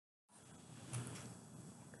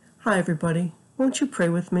Hi, everybody. Won't you pray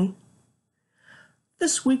with me?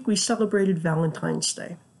 This week we celebrated Valentine's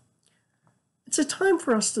Day. It's a time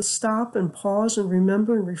for us to stop and pause and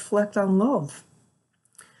remember and reflect on love.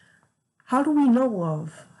 How do we know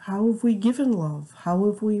love? How have we given love? How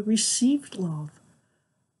have we received love?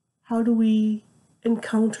 How do we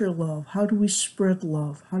encounter love? How do we spread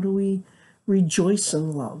love? How do we rejoice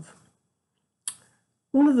in love?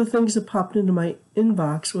 One of the things that popped into my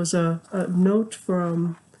inbox was a note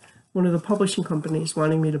from one of the publishing companies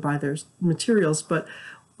wanting me to buy their materials, but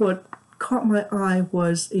what caught my eye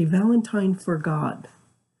was a Valentine for God.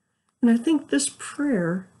 And I think this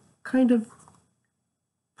prayer kind of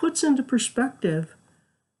puts into perspective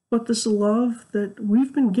what this love that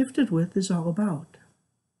we've been gifted with is all about.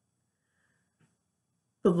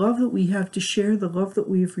 The love that we have to share, the love that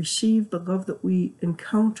we've received, the love that we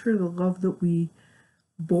encounter, the love that we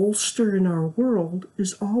bolster in our world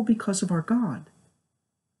is all because of our God.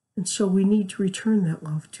 And so we need to return that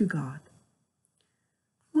love to God.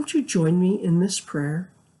 Won't you join me in this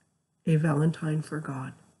prayer, a Valentine for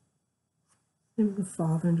God? In the name of the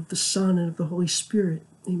Father, and of the Son, and of the Holy Spirit.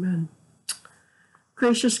 Amen.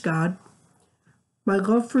 Gracious God, my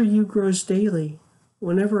love for you grows daily.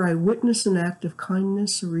 Whenever I witness an act of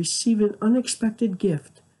kindness or receive an unexpected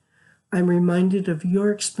gift, I'm reminded of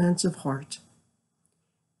your expansive heart.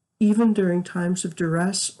 Even during times of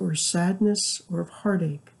duress or sadness or of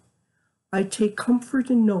heartache, I take comfort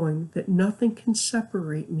in knowing that nothing can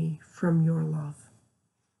separate me from your love.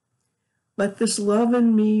 Let this love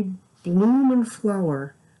in me bloom and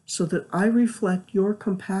flower so that I reflect your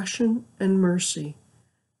compassion and mercy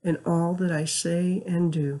in all that I say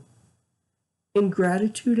and do. In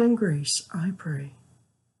gratitude and grace, I pray.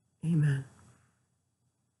 Amen.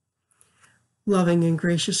 Loving and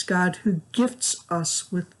gracious God, who gifts us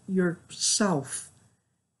with yourself,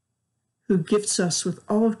 who gifts us with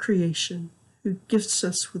all of creation, who gifts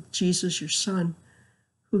us with Jesus, your Son,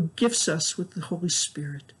 who gifts us with the Holy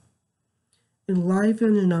Spirit.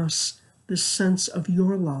 Enliven in us the sense of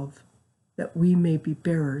your love, that we may be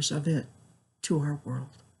bearers of it to our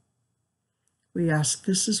world. We ask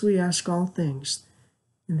this as we ask all things,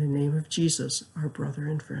 in the name of Jesus, our brother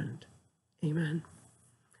and friend. Amen.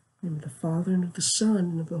 In the name of the Father, and of the Son,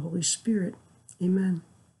 and of the Holy Spirit. Amen.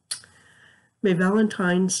 May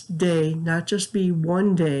Valentine's Day not just be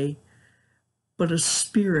one day, but a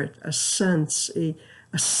spirit, a sense, a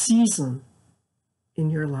season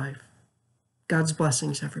in your life. God's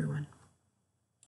blessings, everyone.